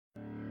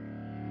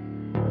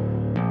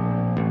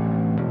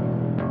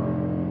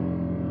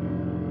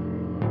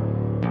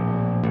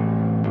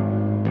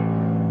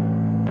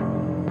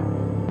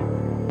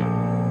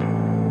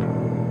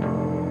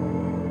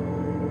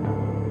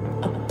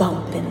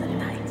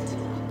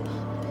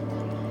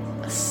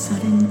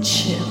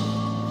chill,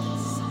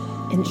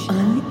 an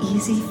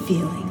uneasy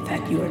feeling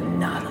that you are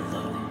not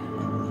alone.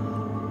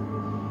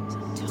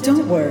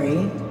 Don't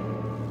worry,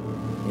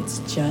 it's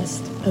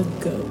just a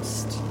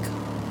ghost.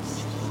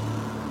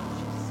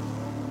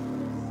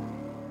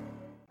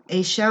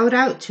 A shout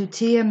out to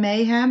Tia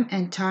Mayhem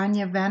and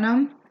Tanya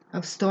Venom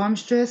of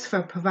Stormstress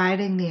for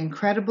providing the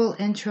incredible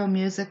intro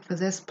music for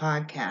this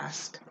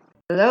podcast.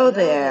 Hello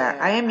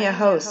there, I am your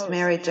host,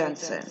 Mary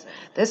Jensen.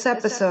 This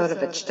episode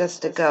of It's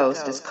Just a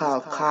Ghost is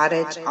called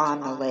Cottage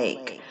on the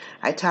Lake.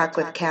 I talk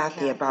with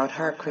Kathy about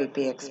her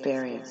creepy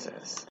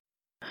experiences.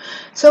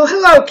 So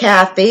hello,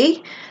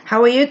 Kathy.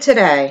 How are you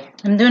today?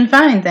 I'm doing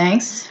fine,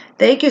 thanks.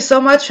 Thank you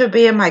so much for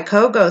being my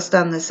co-ghost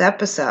on this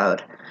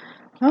episode.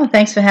 Oh,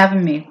 thanks for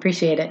having me.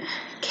 Appreciate it.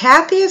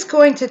 Kathy is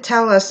going to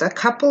tell us a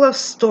couple of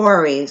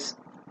stories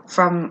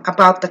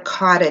about the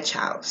cottage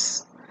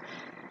house.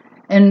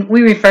 And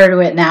we refer to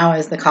it now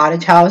as the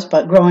cottage house,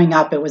 but growing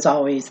up it was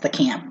always the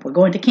camp. We're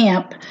going to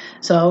camp,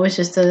 so it was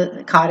just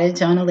a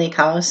cottage on a lake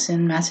house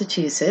in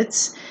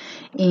Massachusetts.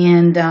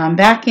 And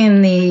back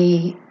in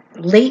the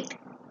late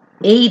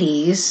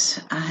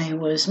 80s, I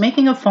was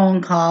making a phone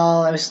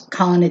call. I was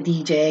calling a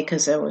DJ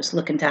because I was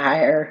looking to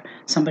hire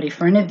somebody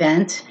for an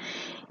event.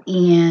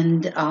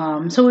 And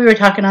so we were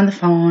talking on the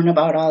phone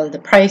about all of the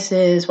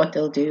prices, what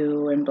they'll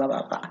do, and blah,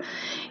 blah, blah.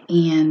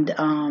 And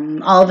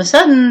all of a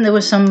sudden, there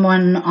was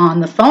someone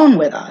on the phone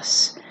with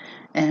us.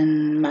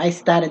 And I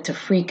started to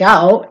freak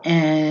out.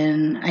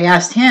 And I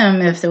asked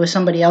him if there was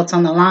somebody else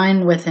on the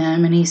line with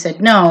him. And he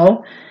said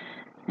no.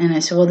 And I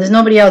said, well, there's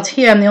nobody else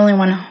here. I'm the only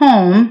one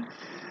home.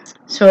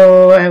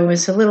 So I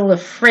was a little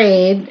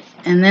afraid.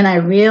 And then I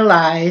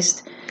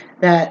realized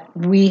that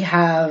we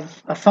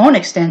have a phone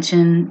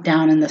extension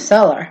down in the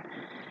cellar.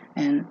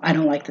 And I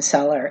don't like the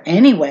cellar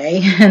anyway,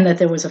 and that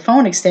there was a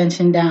phone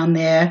extension down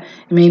there.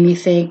 It made me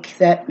think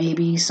that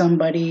maybe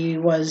somebody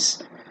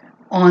was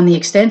on the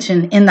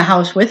extension in the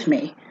house with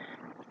me.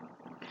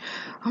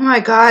 Oh my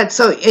God.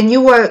 So, and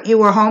you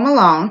were home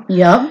alone.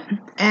 Yep.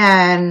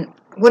 And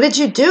what did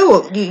you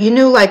do? You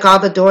knew like all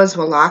the doors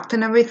were locked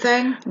and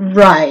everything?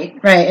 Right.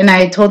 And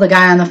I told the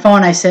guy on the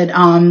phone, I said,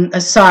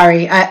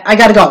 sorry, I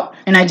got to go.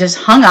 And I just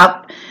hung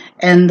up.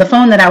 And the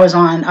phone that I was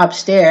on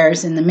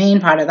upstairs in the main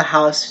part of the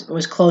house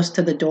was close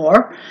to the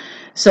door.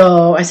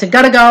 So I said,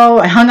 gotta go.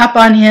 I hung up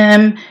on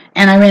him,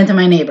 and I ran to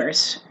my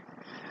neighbors.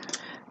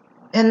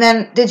 And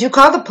then, did you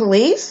call the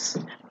police?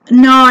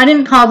 No, I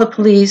didn't call the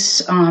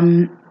police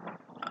on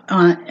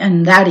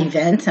that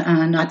event.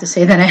 Not to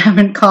say that I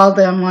haven't called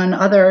them on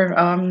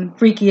other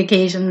freaky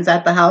occasions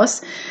at the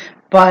house.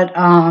 But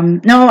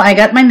no, I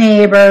got my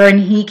neighbor, and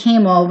he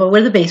came over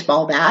with a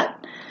baseball bat.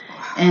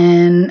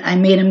 And I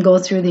made him go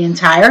through the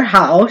entire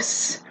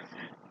house.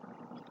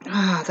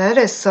 Oh, that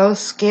is so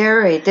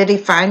scary. Did he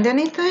find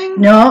anything?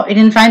 No, he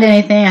didn't find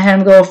anything. I had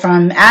him go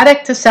from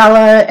attic to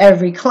cellar,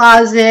 every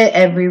closet,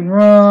 every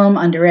room,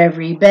 under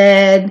every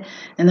bed,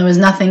 and there was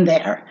nothing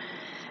there.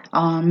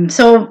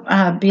 So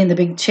being the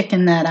big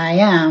chicken that I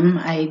am,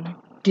 I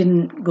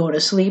didn't go to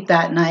sleep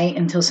that night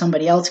until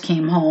somebody else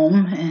came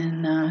home.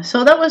 And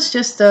so that was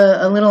just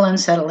a little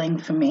unsettling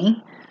for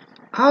me.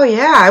 Oh,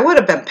 yeah, I would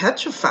have been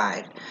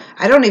petrified.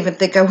 I don't even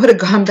think I would have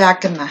gone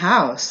back in the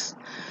house.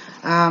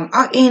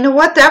 You know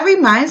what? That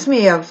reminds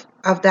me of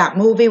that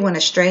movie, When a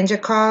Stranger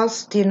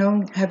Calls. Have you seen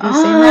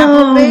that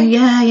movie?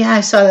 Yeah,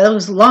 I saw that. That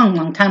was a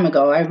long time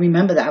ago. I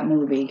remember that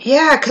movie.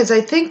 Yeah, because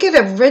I think it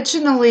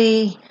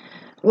originally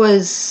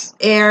was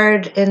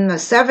aired in the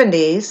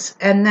 70s,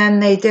 and then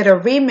they did a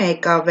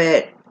remake of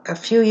it a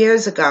few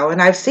years ago,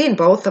 and I've seen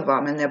both of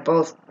them, and they're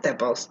both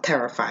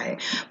terrifying.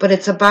 But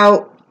it's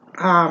about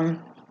a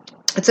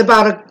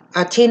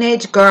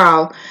teenage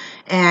girl,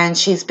 and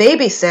she's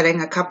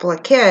babysitting a couple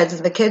of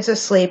kids. The kids are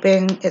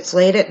sleeping. It's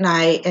late at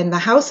night, and the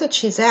house that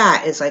she's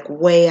at is like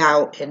way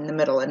out in the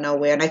middle of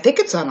nowhere, and I think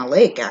it's on a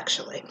lake,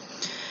 actually.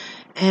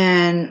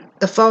 And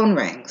the phone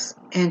rings,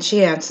 and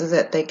she answers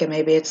it thinking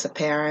maybe it's the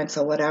parents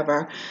or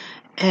whatever.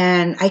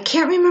 And I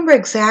can't remember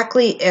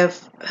exactly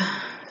if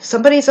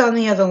somebody's on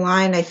the other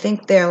line. I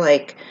think they're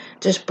like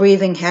just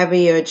breathing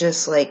heavy or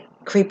just like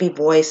creepy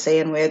voice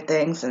saying weird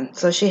things, and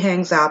so she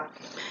hangs up.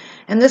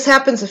 And this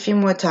happens a few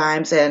more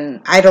times,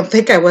 and I don't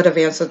think I would have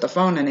answered the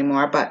phone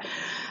anymore, but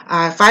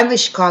finally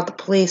she called the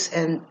police,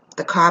 and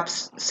the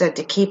cops said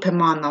to keep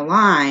him on the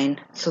line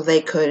so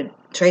they could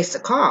trace the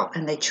call,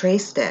 and they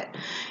traced it.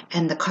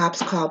 And the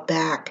cops called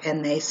back,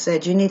 and they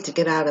said, you need to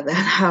get out of that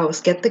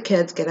house. Get the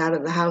kids, get out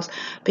of the house,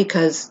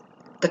 because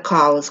the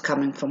call is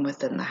coming from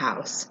within the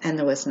house, and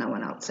there was no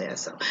one else there.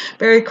 So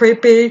very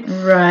creepy.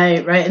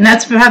 Right. And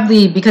that's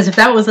probably because if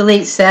that was the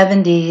late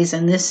 70s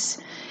and this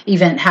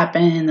event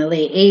happened in the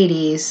late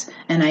 80s,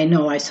 and I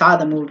know I saw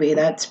the movie,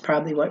 that's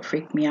probably what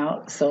freaked me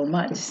out so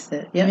much.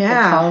 That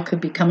the call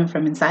could be coming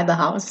from inside the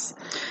house.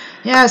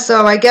 Yeah,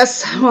 so I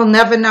guess we'll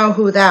never know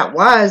who that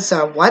was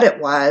or what it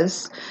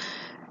was.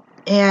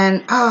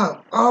 And,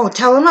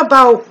 tell them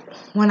about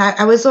when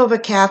I was over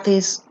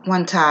Kathy's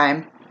one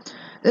time.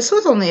 This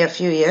was only a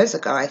few years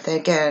ago, I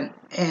think,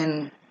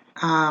 and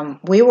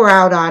we were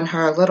out on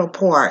her little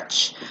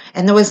porch,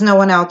 and there was no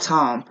one else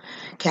home.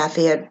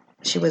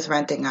 She was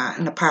renting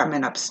an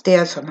apartment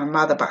upstairs from her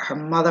mother, but her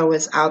mother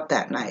was out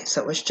that night,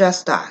 so it was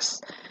just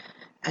us.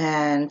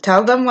 And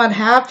tell them what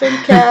happened,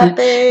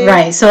 Kathy.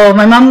 Right. So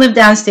my mom lived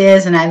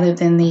downstairs, and I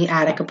lived in the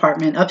attic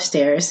apartment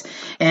upstairs.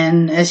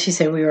 And as she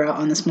said, we were out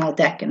on the small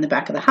deck in the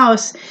back of the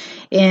house,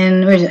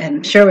 and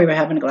I'm sure we were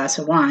having a glass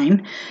of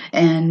wine.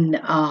 And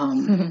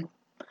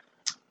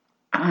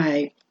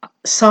I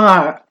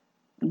saw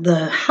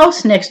the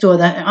house next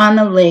door, on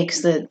the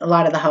lakes, that a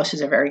lot of the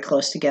houses are very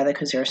close together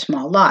because they're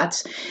small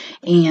lots.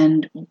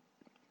 And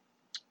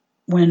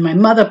when my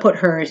mother put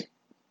her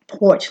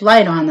porch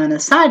light on the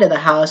side of the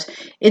house,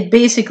 it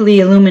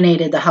basically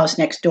illuminated the house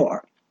next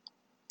door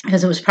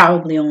because it was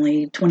probably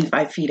only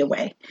 25 feet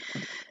away.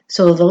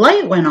 So the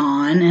light went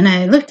on, and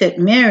I looked at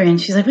Mary,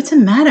 and she's like, "What's the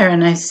matter?"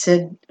 And I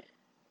said,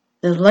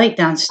 "The light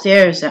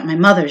downstairs at my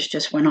mother's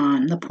just went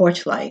on, the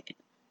porch light."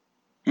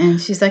 And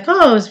she's like,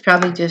 "Oh, it was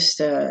probably just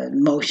a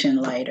motion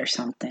light or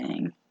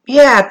something."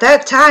 Yeah, at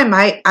that time,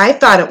 I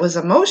thought it was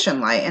a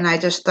motion light, and I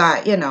just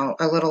thought,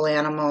 a little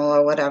animal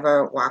or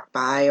whatever walked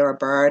by, or a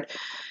bird.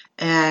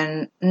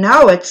 And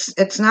no,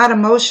 it's not a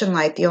motion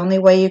light. The only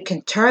way you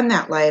can turn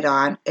that light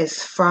on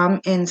is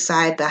from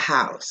inside the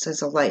house.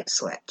 There's a light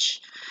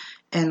switch.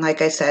 And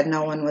like I said,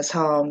 no one was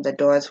home. The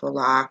doors were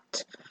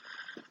locked.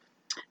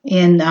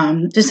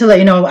 And just to let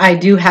you know, I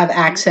do have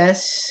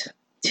access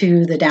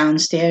to the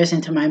downstairs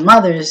into my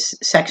mother's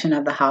section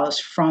of the house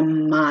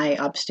from my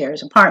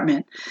upstairs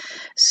apartment.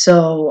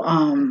 So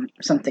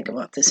something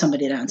about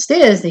somebody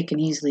downstairs, they can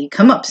easily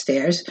come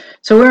upstairs.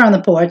 So we're on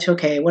the porch.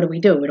 Okay, what do?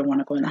 We don't want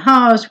to go in the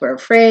house. We're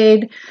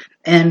afraid.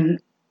 And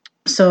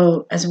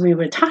so as we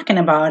were talking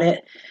about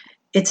it,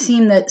 it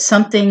seemed that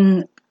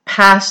something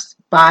passed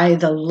by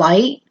the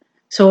light.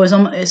 So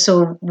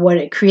what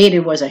it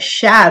created was a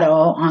shadow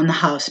on the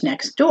house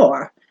next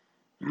door.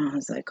 And I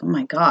was like, oh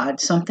my God,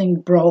 something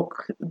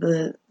broke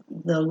the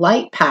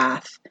light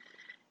path,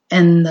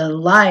 and the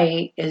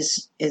light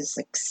is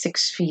like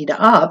 6 feet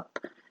up.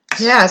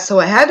 Yeah, so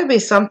it had to be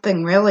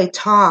something really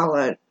tall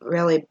or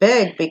really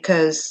big,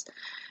 because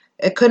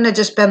it couldn't have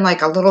just been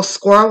like a little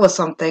squirrel or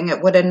something.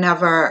 It would have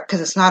never, because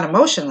it's not a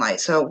motion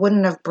light, so it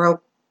wouldn't have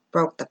broke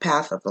the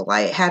path of the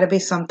light. It had to be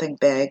something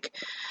big,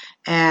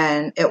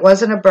 and it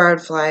wasn't a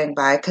bird flying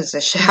by because the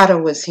shadow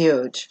was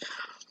huge.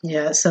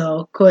 Yeah, so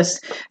of course,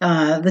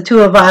 the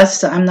two of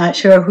us, I'm not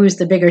sure who's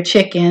the bigger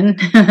chicken,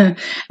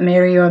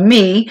 Mary or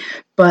me,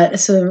 but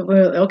so,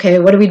 okay,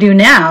 what do we do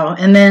now?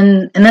 And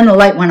then the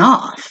light went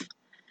off.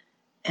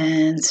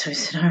 And so we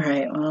said, all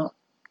right, well.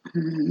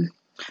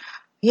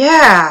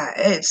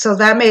 Yeah, so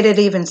that made it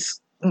even,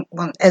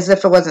 as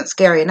if it wasn't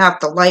scary enough,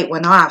 the light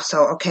went off.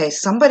 So, okay,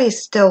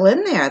 somebody's still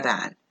in there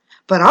then.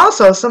 But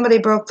also, somebody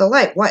broke the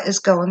light. What is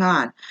going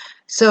on?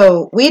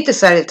 So we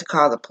decided to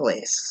call the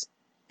police.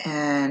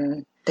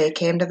 And they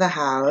came to the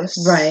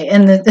house. Right,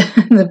 and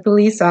the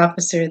police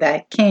officer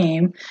that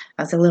came,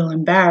 I was a little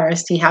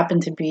embarrassed. He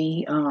happened to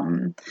be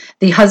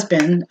the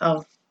husband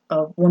of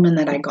a woman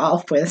that I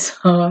golf with.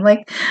 So I'm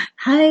like,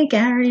 "Hi,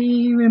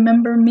 Gary,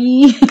 remember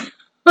me?"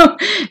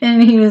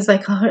 And he was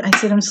like, "Oh," I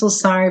said, "I'm so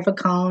sorry for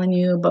calling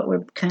you, but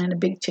we're kind of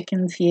big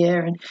chickens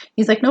here." And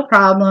he's like, "No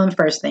problem."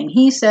 First thing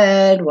he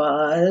said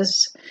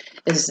was,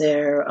 "Is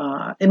there,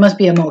 it must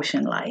be a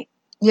motion light."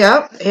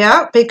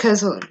 Yep,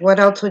 because what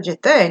else would you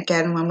think?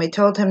 And when we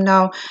told him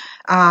no,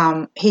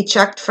 he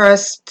checked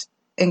first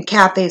in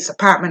Kathy's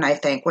apartment, I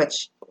think,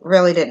 which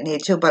really didn't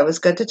need to, but it was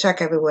good to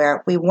check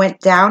everywhere. We went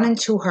down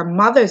into her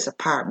mother's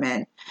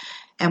apartment,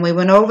 and we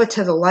went over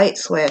to the light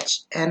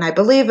switch, and I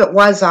believe it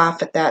was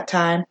off at that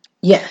time.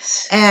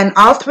 Yes. And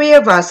all three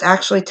of us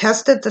actually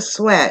tested the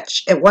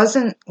switch. It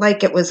wasn't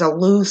like it was a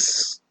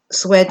loose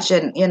switch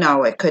and,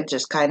 it could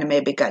just kind of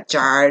maybe got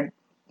jarred,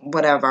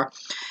 whatever.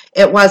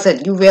 It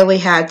wasn't. You really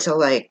had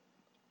to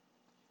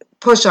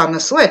push on the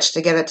switch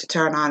to get it to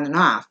turn on and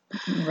off.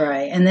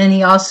 Right. And then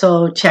he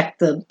also checked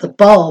the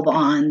bulb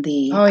on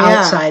the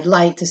outside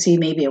light to see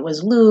maybe it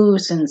was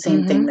loose, and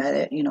same thing that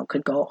it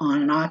could go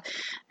on and off,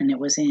 and it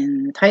was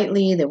in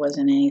tightly. There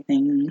wasn't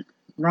anything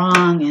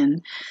wrong.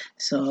 And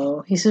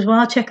so he says, "Well,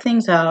 I'll check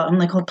things out." I'm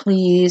like, "Oh,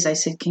 please." I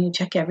said, "Can you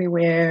check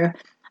everywhere?"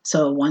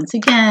 So once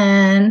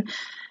again,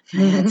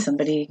 I had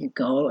somebody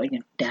go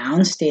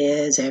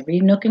downstairs,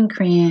 every nook and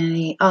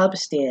cranny,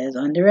 upstairs,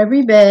 under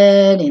every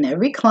bed, in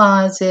every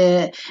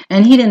closet,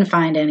 and he didn't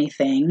find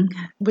anything.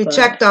 We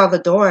checked all the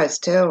doors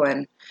too,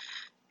 and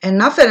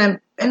nothing.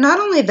 And not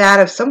only that,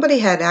 if somebody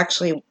had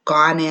actually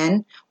gone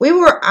in, we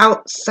were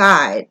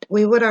outside.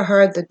 We would have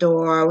heard the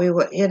door. We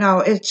would,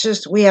 it's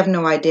just, we have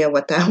no idea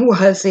what that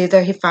was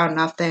either. He found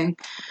nothing.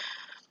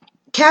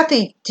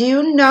 Kathy, do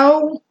you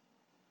know?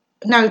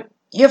 Now,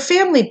 your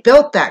family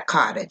built that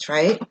cottage,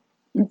 right?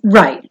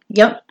 Right.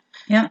 Yep.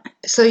 Yeah.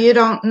 So you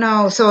don't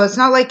know. So it's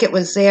not like it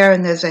was there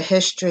and there's a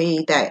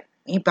history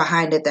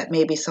behind it that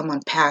maybe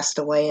someone passed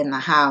away in the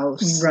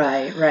house.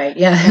 Right.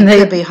 Yeah. And they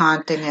could be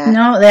haunting it.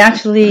 No, they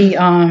actually,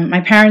 my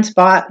parents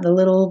bought the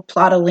little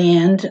plot of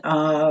land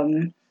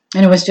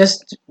And it was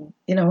just,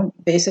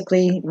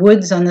 basically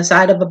woods on the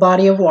side of a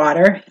body of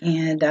water.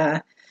 And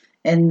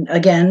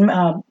again,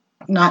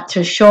 not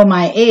to show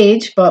my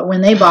age, but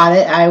when they bought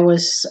it, I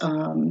was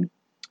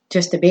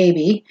just a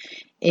baby.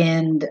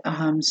 And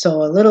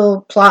so a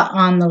little plot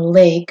on the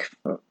lake,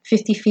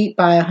 50 feet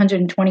by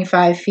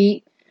 125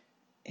 feet,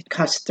 it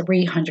cost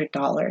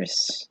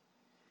 $300.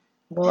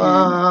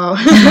 Whoa.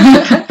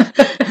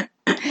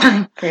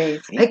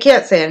 Crazy. I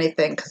can't say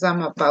anything because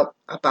I'm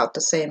about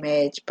the same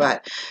age.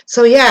 But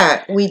so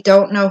yeah, we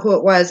don't know who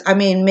it was. I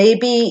mean,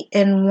 maybe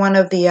in one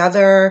of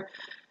her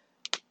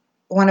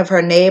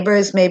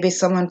neighbors, maybe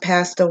someone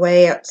passed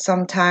away at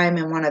some time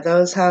in one of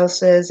those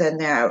houses,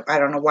 and I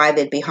don't know why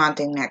they'd be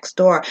haunting next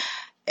door.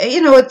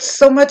 It's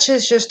so much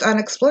is just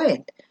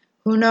unexplained.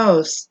 Who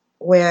knows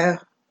where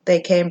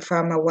they came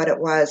from or what it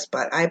was,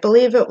 but I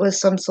believe it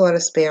was some sort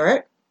of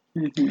spirit.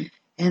 Mm-hmm.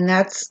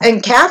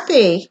 And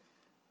Kathy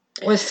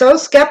was so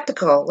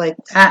skeptical, like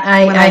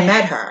when I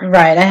met her.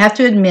 Right. I have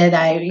to admit,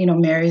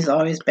 Mary's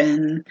always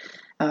been,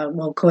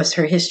 of course,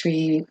 her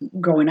history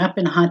growing up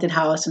in a haunted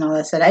house and all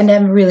that stuff. I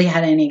never really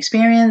had any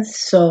experience,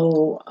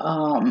 so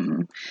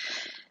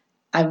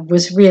I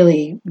was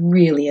really,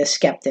 really a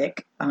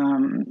skeptic.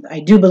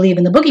 I do believe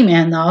in the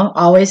boogeyman, though,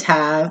 always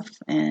have,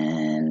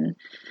 and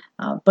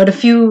but a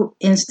few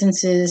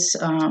instances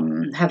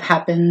have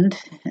happened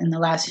in the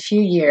last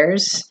few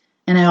years,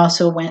 and I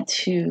also went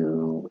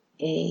to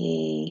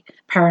a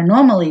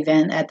paranormal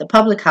event at the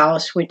public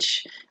house,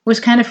 which was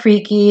kind of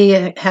freaky.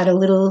 I had a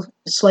little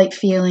slight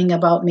feeling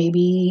about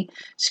maybe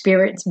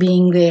spirits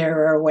being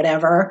there or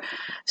whatever.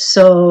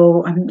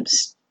 So I'm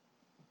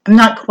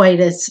not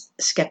quite as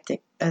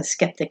skeptic as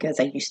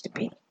I used to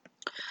be.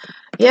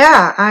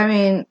 Yeah, I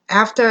mean,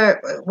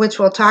 which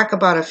we'll talk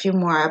about a few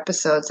more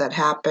episodes that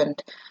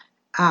happened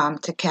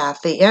to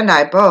Kathy and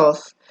I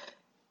both,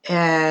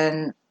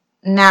 and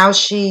now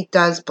she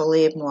does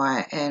believe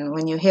more. And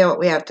when you hear what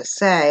we have to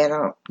say, I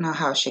don't know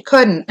how she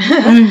couldn't.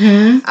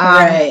 Mm-hmm.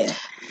 Right.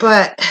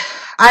 But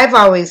I've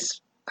always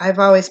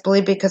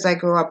believed because I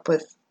grew up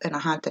in a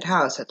haunted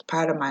house. It's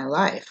part of my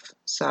life,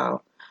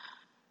 so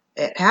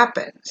it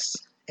happens.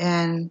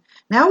 And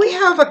now we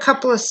have a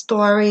couple of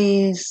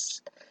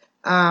stories.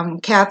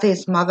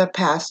 Kathy's mother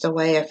passed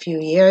away a few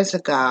years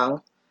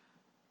ago.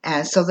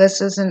 And so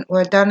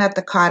we're done at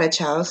the cottage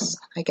house.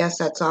 I guess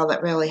that's all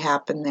that really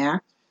happened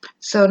there.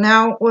 So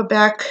now we're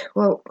back.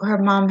 Well, her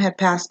mom had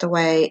passed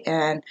away,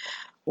 and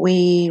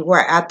we were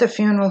at the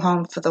funeral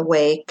home for the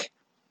wake,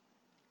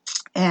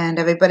 and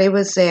everybody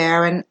was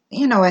there, and,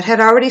 it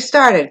had already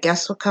started.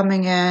 Guests were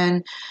coming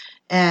in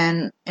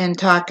and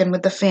talking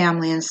with the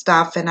family and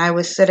stuff, and I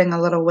was sitting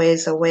a little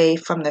ways away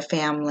from the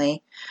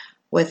family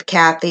with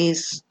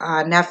Kathy's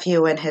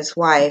nephew and his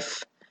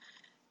wife.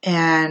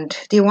 And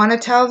do you want to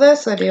tell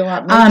this, or do you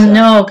want me to?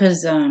 No,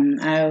 because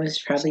I was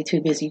probably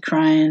too busy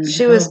crying.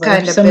 She was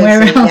kind of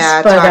somewhere busy, else.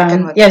 yeah, but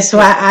talking with so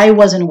I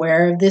wasn't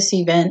aware of this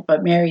event,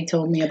 but Mary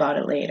told me about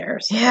it later.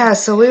 So. Yeah,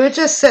 so we were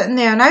just sitting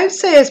there, and I would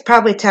say it's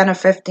probably 10 or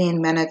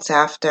 15 minutes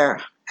after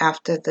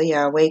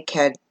the wake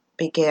had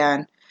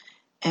began,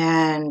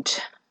 and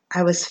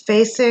I was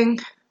facing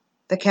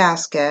the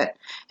casket,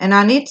 and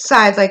on each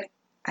side, like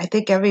I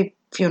think every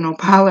funeral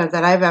parlor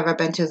that I've ever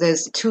been to,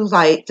 there's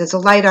a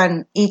light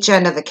on each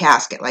end of the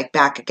casket, like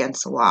back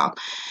against the wall.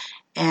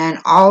 And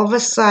all of a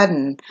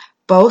sudden,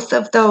 both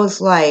of those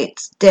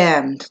lights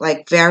dimmed,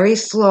 like very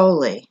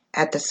slowly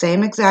at the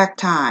same exact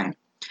time,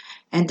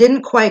 and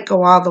didn't quite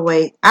go all the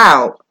way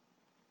out,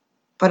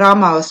 but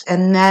almost.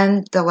 And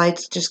then the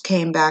lights just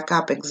came back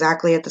up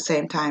exactly at the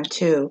same time,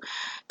 too,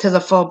 to the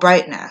full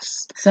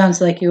brightness. Sounds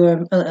like you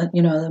were,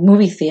 the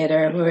movie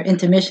theater where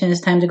intermission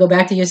is time to go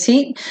back to your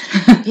seat.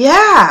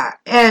 Yeah.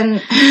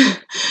 And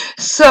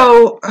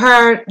so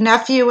her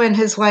nephew and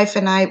his wife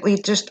and I,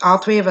 all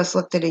three of us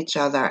looked at each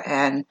other,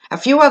 and a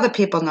few other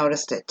people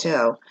noticed it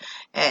too.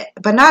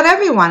 But not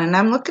everyone. And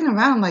I'm looking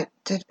around like,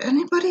 did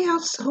anybody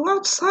else, who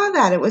else saw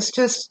that? It was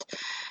just,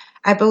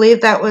 I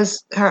believe that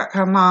was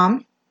her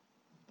mom,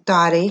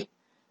 Dottie,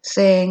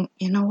 saying,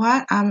 you know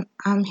what,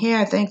 I'm here.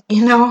 I think,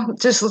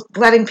 just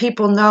letting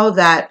people know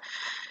that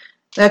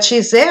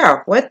she's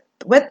there with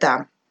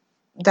them.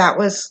 That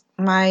was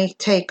my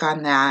take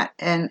on that.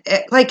 And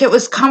it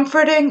was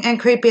comforting and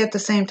creepy at the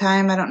same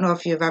time. I don't know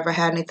if you've ever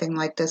had anything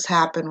like this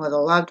happen with a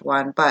loved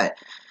one, but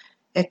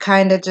it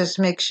kind of just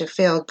makes you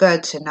feel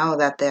good to know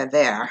that they're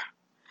there.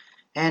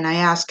 And I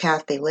asked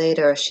Kathy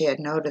later if she had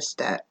noticed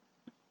it.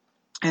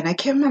 And I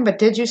can't remember.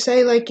 Did you say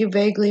you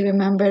vaguely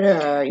remembered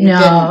it, or you didn't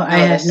notice I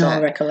had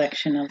no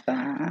recollection of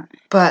that.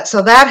 But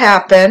so that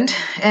happened,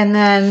 and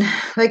then,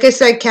 like I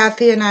said,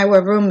 Kathy and I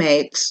were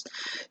roommates.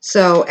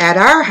 So at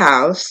our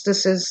house,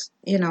 this is,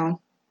 I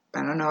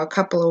don't know, a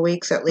couple of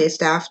weeks at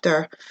least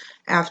after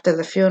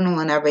the funeral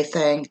and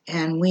everything,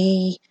 and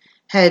we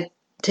had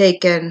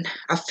taken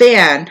a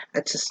fan.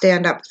 It's a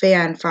stand-up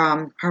fan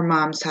from her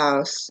mom's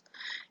house.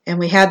 And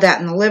we had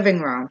that in the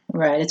living room.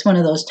 Right. It's one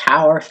of those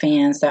tower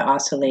fans that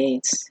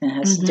oscillates and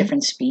has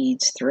different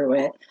speeds through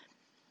it.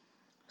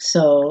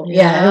 So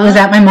yeah, it was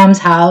at my mom's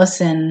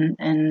house, and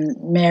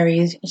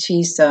Mary,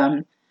 she's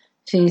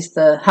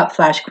the hot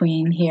flash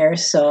queen here.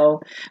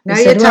 So now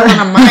you're telling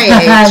them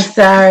my age.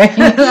 Sorry,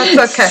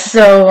 that's okay.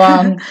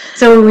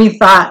 So we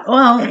thought,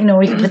 well,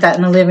 we can put that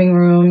in the living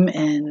room,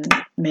 and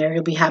Mary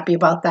will be happy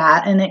about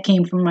that. And it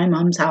came from my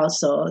mom's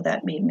house, so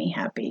that made me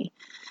happy.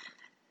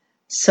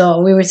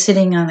 So we were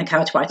sitting on the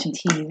couch watching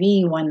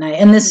TV one night,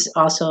 and this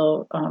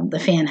also, the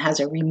fan has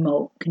a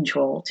remote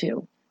control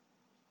too.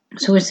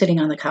 So we're sitting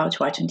on the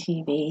couch watching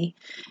TV,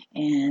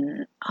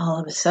 and all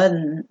of a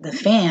sudden the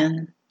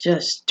fan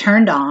just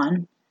turned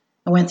on.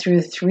 I went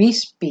through 3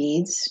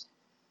 speeds,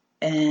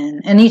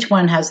 and each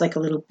one has like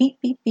a little beep,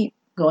 beep, beep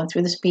going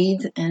through the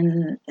speeds,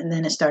 and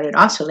then it started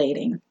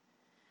oscillating.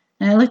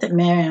 And I looked at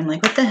Mary, I'm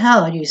like, what the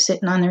hell? Are you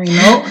sitting on the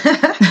remote?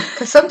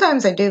 Because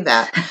sometimes I do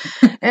that.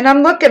 And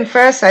I'm looking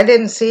first, I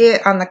didn't see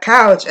it on the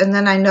couch, and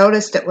then I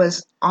noticed it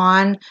was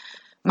on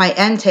my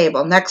end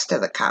table next to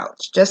the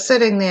couch, just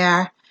sitting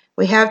there.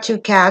 We have 2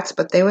 cats,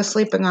 but they were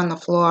sleeping on the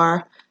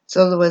floor,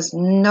 so there was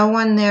no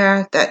one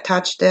there that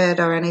touched it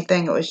or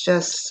anything. It was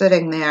just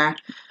sitting there.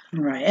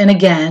 Right. And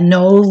again,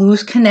 no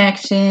loose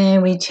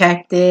connection. We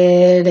checked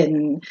it,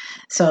 and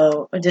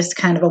so just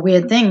kind of a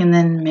weird thing. And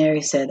then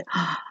Mary said,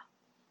 oh,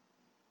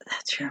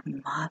 that's your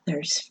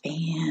mother's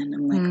fan.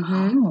 I'm like,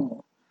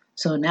 oh.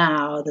 So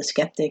now the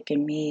skeptic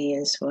in me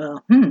is,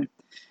 well,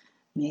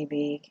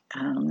 maybe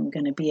I'm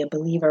going to be a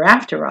believer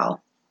after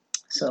all.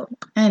 So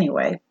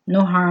anyway,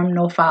 no harm,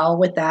 no foul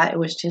with that. It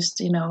was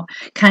just,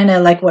 kind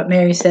of like what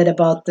Mary said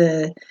about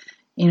the,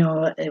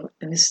 it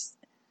was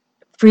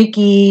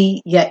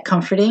freaky yet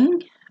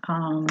comforting.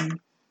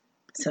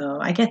 So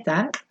I get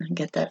that. I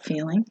get that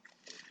feeling.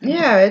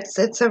 Yeah,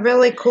 it's a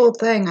really cool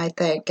thing, I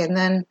think. And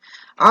then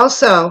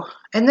also,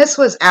 and this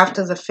was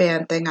after the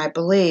fan thing, I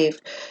believe.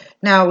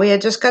 Now, we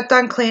had just got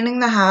done cleaning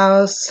the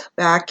house,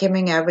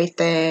 vacuuming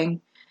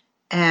everything,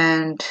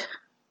 and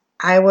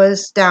I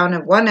was down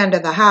at one end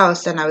of the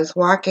house, and I was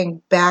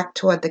walking back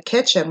toward the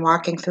kitchen,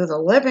 walking through the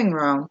living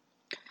room,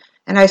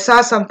 and I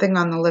saw something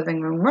on the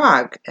living room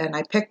rug, and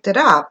I picked it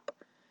up,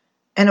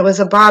 and it was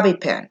a bobby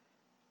pin.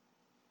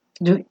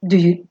 Do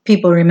you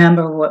people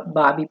remember what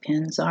bobby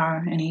pins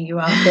are? Any of you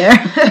out there?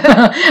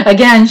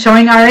 Again,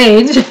 showing our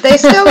age. They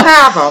still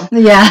have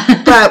them.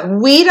 Yeah. But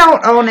we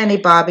don't own any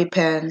bobby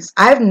pins.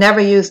 I've never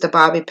used a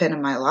bobby pin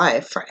in my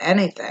life for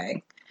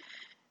anything.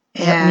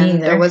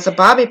 And there was a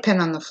bobby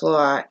pin on the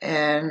floor.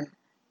 And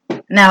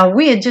now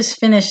we had just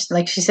finished,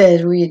 like she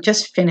said, we had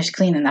just finished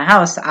cleaning the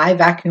house. I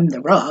vacuumed the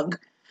rug.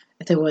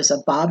 If there was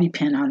a bobby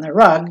pin on the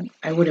rug,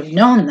 I would have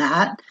known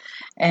that.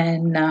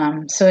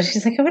 And so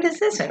she's like, what is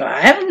this? I go,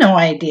 I have no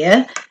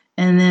idea.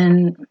 And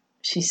then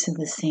she said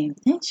the same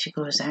thing. She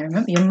goes, I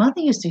remember your mother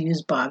used to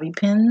use bobby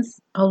pins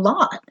a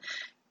lot.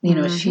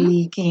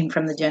 She came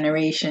from the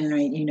generation,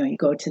 right? You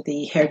go to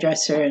the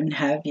hairdresser and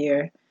have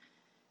your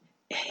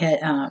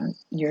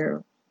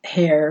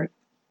hair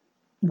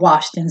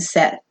washed and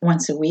set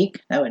once a week.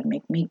 That would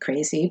make me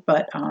crazy,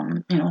 but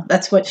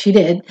that's what she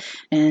did.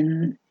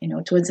 And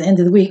towards the end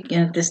of the week,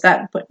 to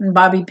start putting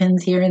bobby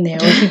pins here and there,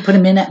 or she'd put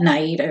them in at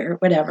night or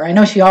whatever. I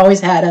know she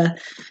always had a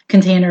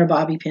container of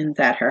bobby pins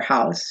at her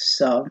house.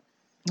 So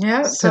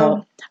yeah.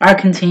 So our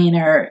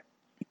container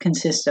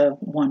consists of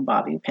 1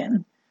 bobby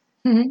pin.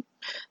 Mm-hmm.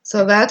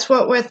 So that's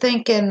what we're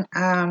thinking.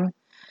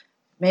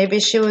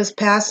 Maybe she was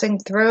passing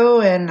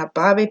through and a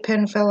bobby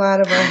pin fell out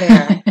of her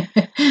hair.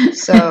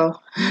 So,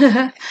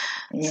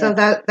 so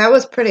that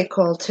was pretty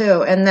cool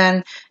too. And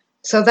then,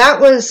 so that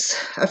was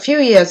a few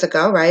years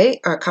ago, right?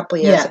 Or a couple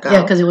years ago.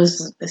 Yeah, because it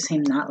was the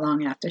same not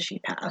long after she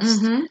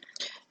passed. Mm-hmm.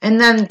 And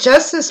then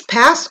just this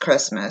past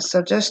Christmas,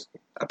 so just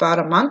about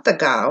a month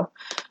ago,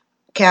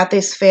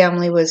 Kathy's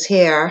family was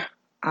here.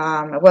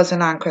 It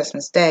wasn't on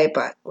Christmas Day,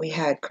 but we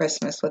had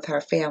Christmas with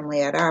her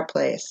family at our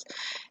place.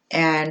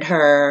 And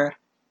her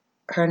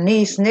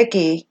niece,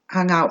 Nikki,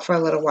 hung out for a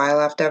little while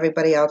after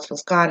everybody else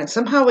was gone. And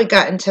somehow we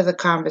got into the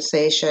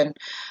conversation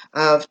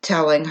of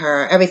telling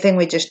her everything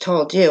we just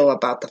told you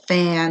about the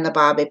fan, the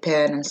bobby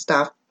pin, and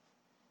stuff.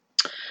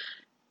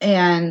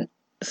 And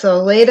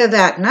so later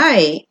that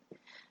night,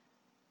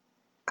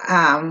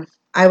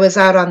 I was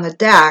out on the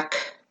deck.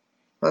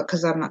 Well,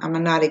 because I'm a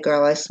naughty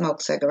girl, I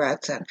smoke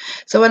cigarettes. And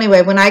so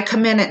anyway, when I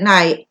come in at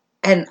night,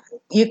 and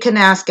you can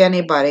ask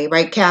anybody,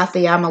 right,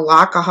 Kathy? I'm a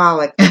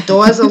lockaholic. The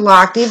doors are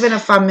locked, even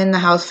if I'm in the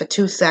house for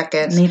 2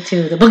 seconds. Me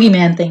too. The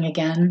boogeyman thing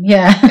again.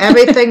 Yeah.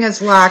 Everything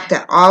is locked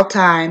at all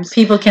times.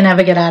 People can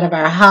never get out of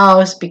our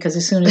house because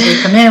as soon as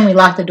they come in, we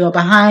lock the door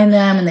behind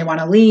them and they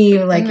want to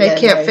leave. Like they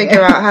can't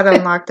figure out how to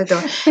unlock the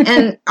door.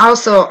 And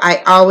also,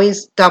 I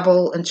always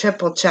double and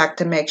triple check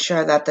to make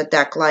sure that the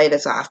deck light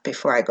is off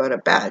before I go to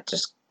bed.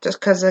 Just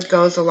because it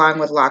goes along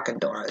with locking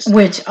doors.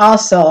 Which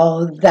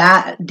also,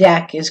 that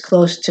deck is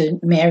close to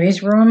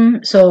Mary's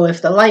room. So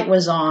if the light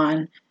was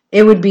on,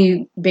 it would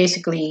be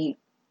basically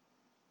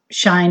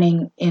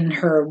shining in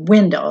her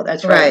window.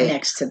 That's right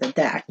next to the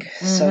deck.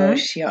 Mm-hmm. So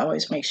she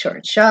always makes sure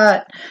it's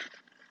shut.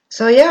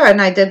 So yeah,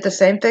 and I did the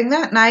same thing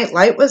that night.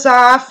 Light was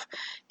off.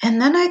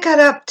 And then I got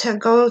up to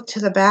go to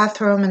the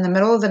bathroom in the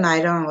middle of the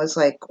night, and it was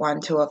like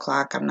 1, 2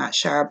 o'clock, I'm not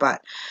sure,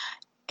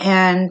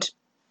 and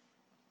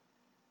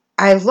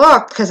I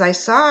looked because I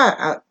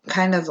saw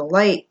kind of the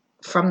light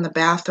from the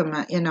bathroom,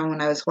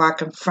 when I was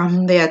walking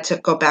from there to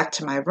go back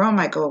to my room.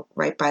 I go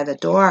right by the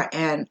door,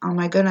 and oh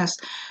my goodness,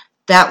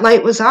 that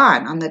light was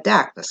on the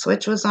deck. The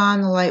switch was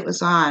on, the light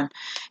was on.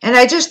 And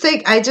I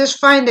just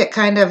find it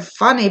kind of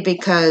funny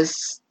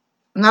because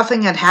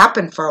nothing had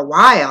happened for a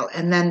while.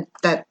 And then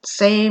that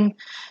same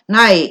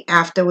night,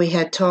 after we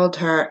had told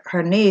her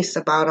niece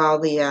about all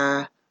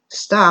the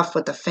stuff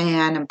with the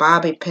fan and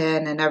bobby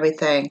pin and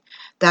everything,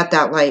 that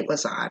light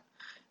was on.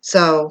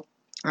 So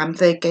I'm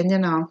thinking,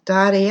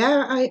 Dottie,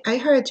 yeah, I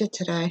heard you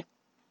today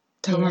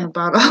telling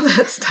about all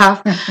that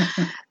stuff.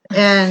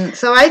 And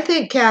so I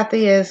think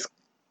Kathy is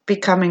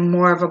becoming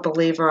more of a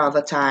believer all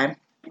the time.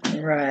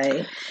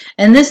 Right.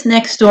 And this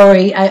next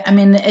story, I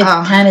mean, it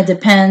kind of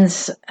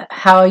depends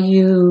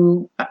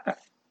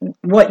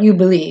what you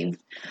believe.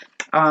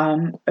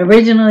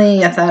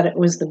 Originally, I thought it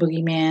was the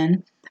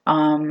boogeyman.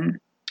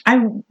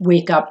 I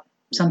wake up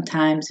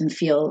sometimes and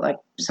feel like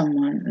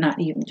someone, not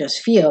even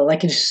just feel,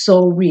 like it's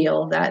so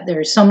real that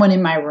there's someone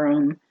in my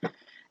room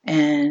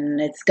and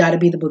it's got to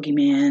be the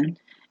boogeyman.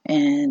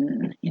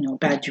 And,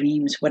 bad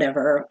dreams,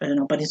 whatever,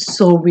 but it's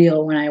so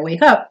real when I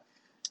wake up.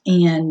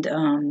 And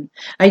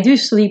I do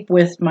sleep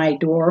with my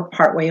door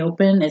partway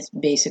open. It's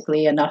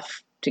basically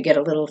enough to get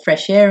a little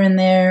fresh air in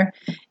there,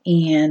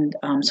 and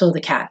so the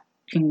cat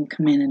can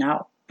come in and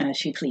out as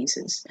she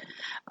pleases.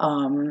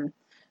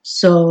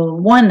 So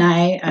one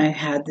night I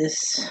had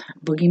this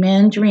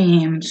boogeyman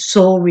dream,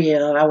 so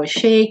real. I was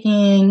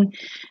shaking,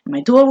 and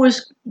my door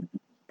was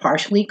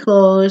partially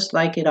closed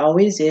like it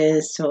always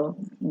is, so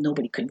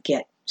nobody could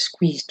get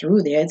squeezed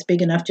through there. It's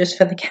big enough just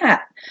for the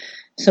cat.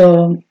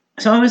 So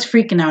I was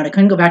freaking out. I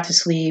couldn't go back to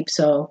sleep.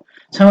 So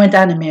I went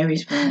down to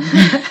Mary's room.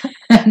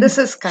 This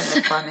is kind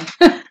of funny.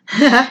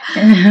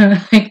 And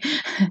I'm like,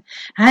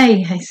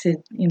 hi. I said,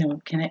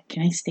 can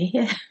I stay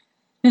here?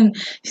 And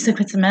she's like,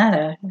 what's the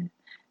matter?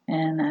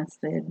 And I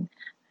said,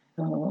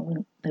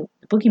 oh, the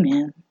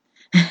boogeyman.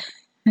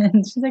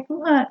 And she's like,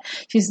 what?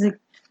 She's like,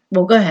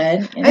 well, go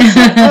ahead.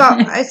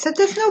 I said,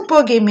 there's no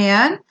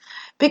boogeyman.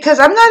 Because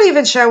I'm not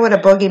even sure what a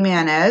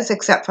boogeyman is,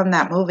 except from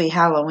that movie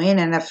Halloween.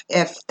 And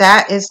if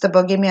that is the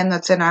boogeyman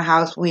that's in our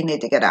house, we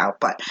need to get out.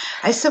 But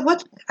I said,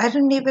 what? I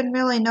didn't even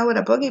really know what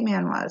a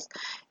boogeyman was.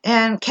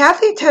 And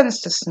Kathy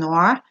tends to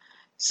snore.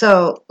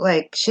 So,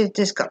 she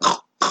just goes,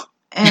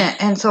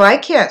 and so I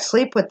can't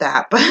sleep with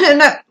that.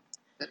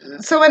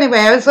 So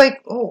anyway, I was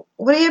like, oh,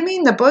 what do you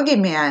mean, the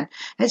boogeyman?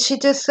 And she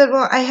just said,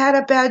 well, I had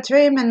a bad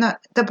dream, and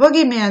the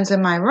boogeyman's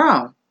in my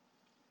room.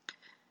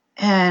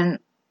 And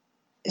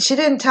she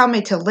didn't tell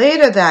me till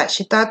later that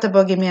she thought the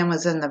boogeyman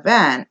was in the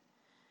vent.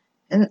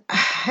 And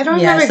I don't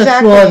remember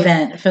exactly. The floor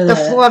vent for the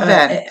floor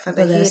vent for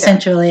the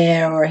central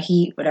air or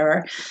heat,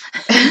 whatever.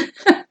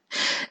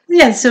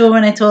 Yeah, so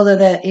when I told her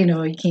that,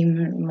 he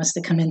must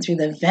have come in through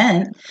the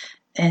vent,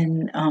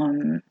 and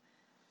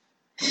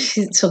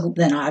so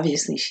then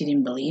obviously she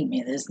didn't believe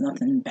me. There's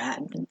nothing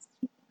bad.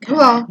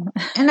 Well,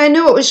 and I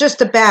knew it was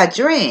just a bad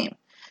dream.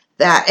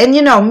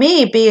 And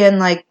me being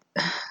like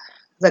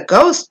the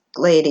ghost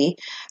lady,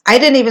 I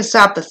didn't even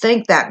stop to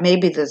think that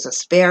maybe there's a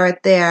spirit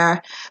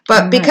there.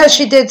 But because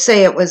she did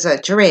say it was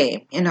a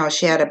dream,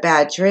 she had a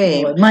bad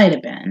dream. Well, it might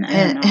have been.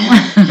 I don't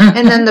know.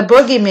 And then the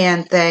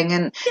boogeyman thing.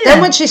 And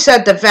then when she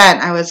said the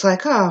vent, I was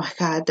like, oh, my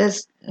God,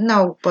 there's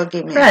no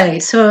boogeyman.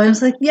 Right. So I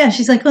was like, yeah.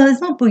 She's like, well,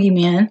 there's no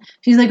boogeyman.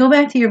 She's like, go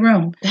back to your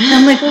room. And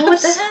I'm like, well,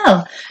 what the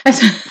hell?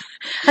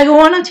 I go,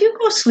 why don't you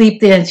go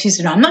sleep there? And she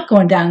said, no, I'm not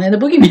going down there. The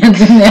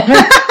boogeyman's in there.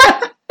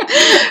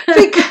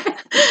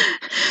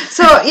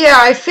 So, yeah,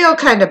 I feel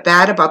kind of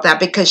bad about that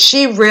because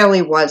she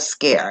really was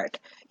scared.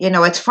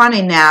 It's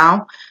funny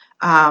now,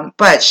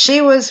 but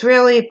she was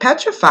really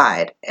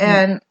petrified,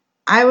 and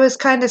I was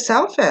kind of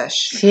selfish.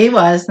 She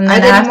was. And I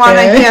didn't want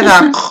to hear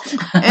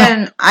that.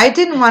 And I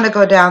didn't want to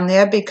go down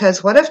there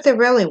because what if there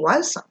really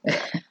was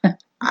something?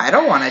 I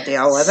don't want to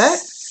deal with it.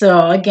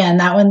 So, again,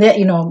 that one,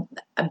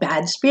 a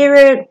bad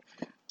spirit.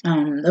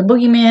 The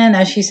boogeyman,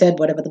 as she said,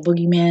 whatever the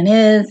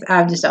boogeyman is,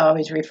 I've just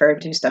always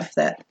referred to stuff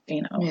that,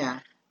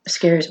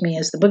 scares me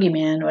as the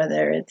boogeyman,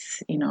 whether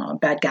it's, a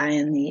bad guy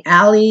in the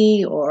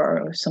alley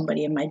or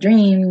somebody in my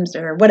dreams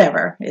or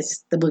whatever.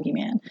 It's the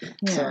boogeyman.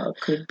 Yeah. So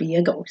it could be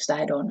a ghost.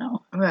 I don't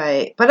know.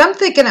 Right. But I'm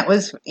thinking it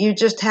was, you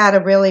just had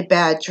a really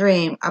bad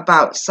dream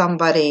about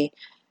somebody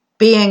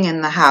being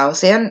in the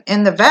house and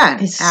in the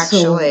vent, it's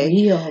actually. So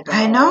real, though.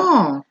 I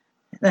know.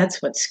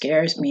 That's what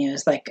scares me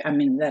is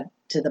that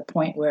to the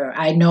point where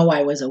I know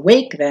I was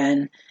awake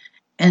then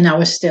and I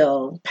was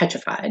still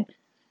petrified.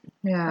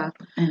 Yeah.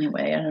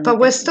 Anyway, I don't know. But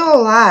we're still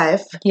alive.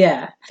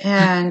 Yeah.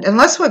 And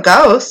unless we're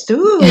ghosts,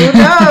 who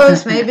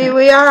knows? Maybe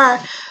we are.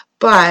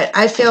 But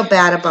I feel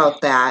bad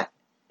about that.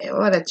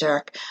 What a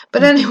jerk.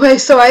 But anyway,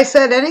 so I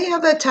said any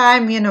other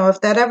time,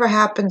 if that ever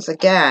happens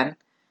again,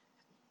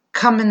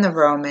 come in the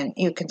room and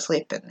you can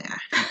sleep in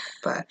there.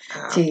 but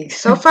Gee.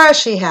 so far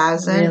she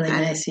hasn't. Really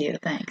nice of you.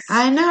 Thanks.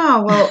 I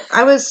know. Well,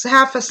 I was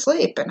half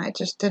asleep and I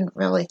just didn't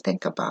really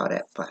think about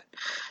it. But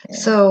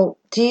so,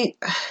 do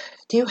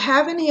you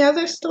have any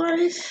other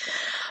stories?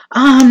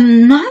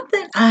 Not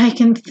that I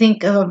can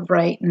think of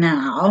right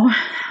now,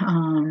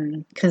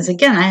 because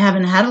again, I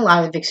haven't had a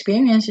lot of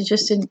experience. It's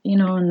just in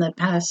the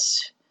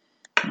past,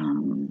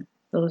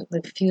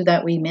 the few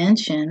that we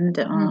mentioned,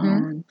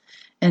 and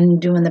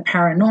doing the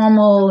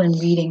paranormal and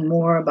reading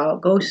more about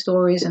ghost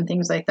stories and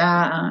things like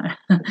that.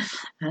 I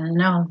don't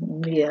know,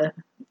 be a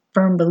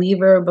firm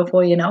believer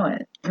before you know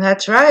it.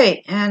 That's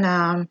right,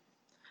 and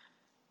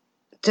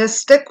just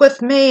stick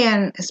with me,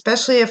 and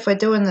especially if we're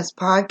doing this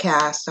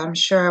podcast, I'm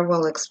sure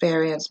we'll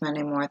experience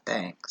many more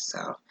things.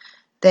 So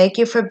thank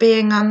you for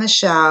being on the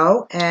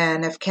show,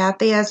 and if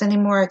Kathy has any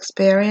more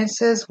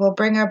experiences, we'll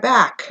bring her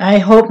back. I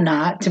hope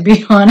not, to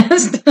be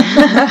honest.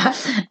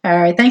 All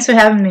right, thanks for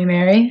having me,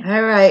 Mary.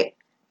 All right,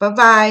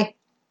 bye-bye.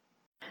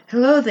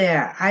 Hello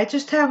there. I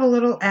just have a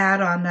little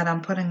add-on that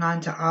I'm putting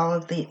onto all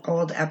of the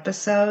old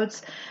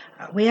episodes.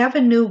 We have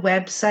a new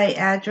website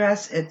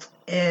address. It's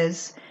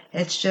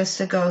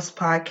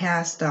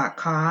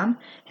justagghostpodcast.com,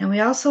 and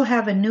we also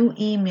have a new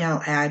email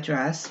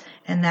address,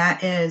 and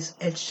that is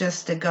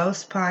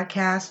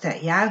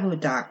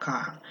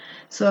itsjustagghostpodcast@yahoo.com.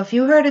 So if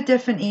you heard a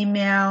different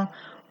email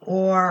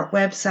or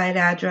website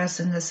address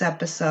in this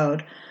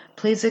episode,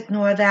 please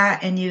ignore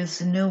that and use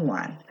the new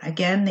one.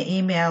 Again, the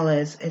email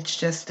is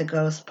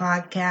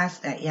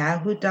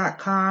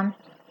itsjustagghostpodcast@yahoo.com,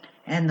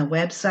 and the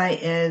website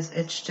is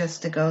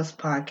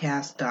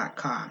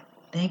itsjustagghostpodcast.com.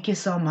 Thank you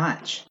so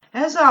much.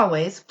 As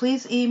always,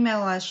 please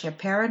email us your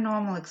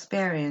paranormal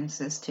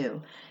experiences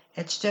to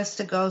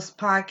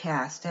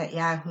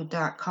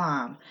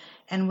itsjustagghostpodcast@yahoo.com,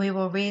 and we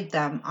will read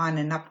them on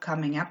an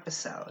upcoming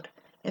episode.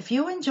 If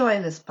you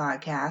enjoy this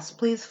podcast,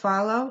 please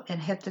follow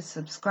and hit the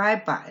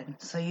subscribe button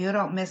so you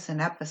don't miss an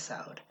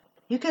episode.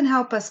 You can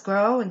help us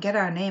grow and get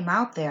our name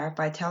out there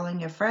by telling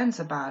your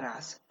friends about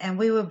us, and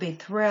we would be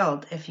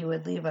thrilled if you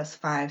would leave us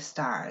 5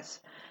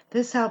 stars.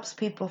 This helps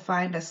people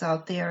find us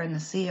out there in the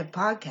sea of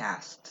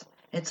podcasts.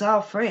 It's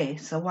all free,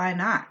 so why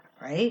not,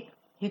 right?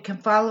 You can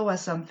follow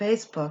us on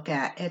Facebook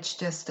at It's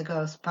Just a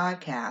Ghost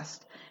Podcast,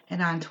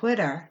 and on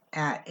Twitter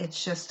at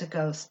It's Just a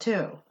Ghost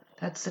 2.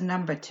 That's the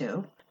number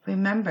 2.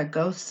 Remember,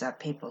 ghosts are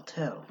people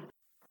too.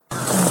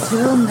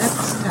 Until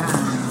next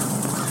time.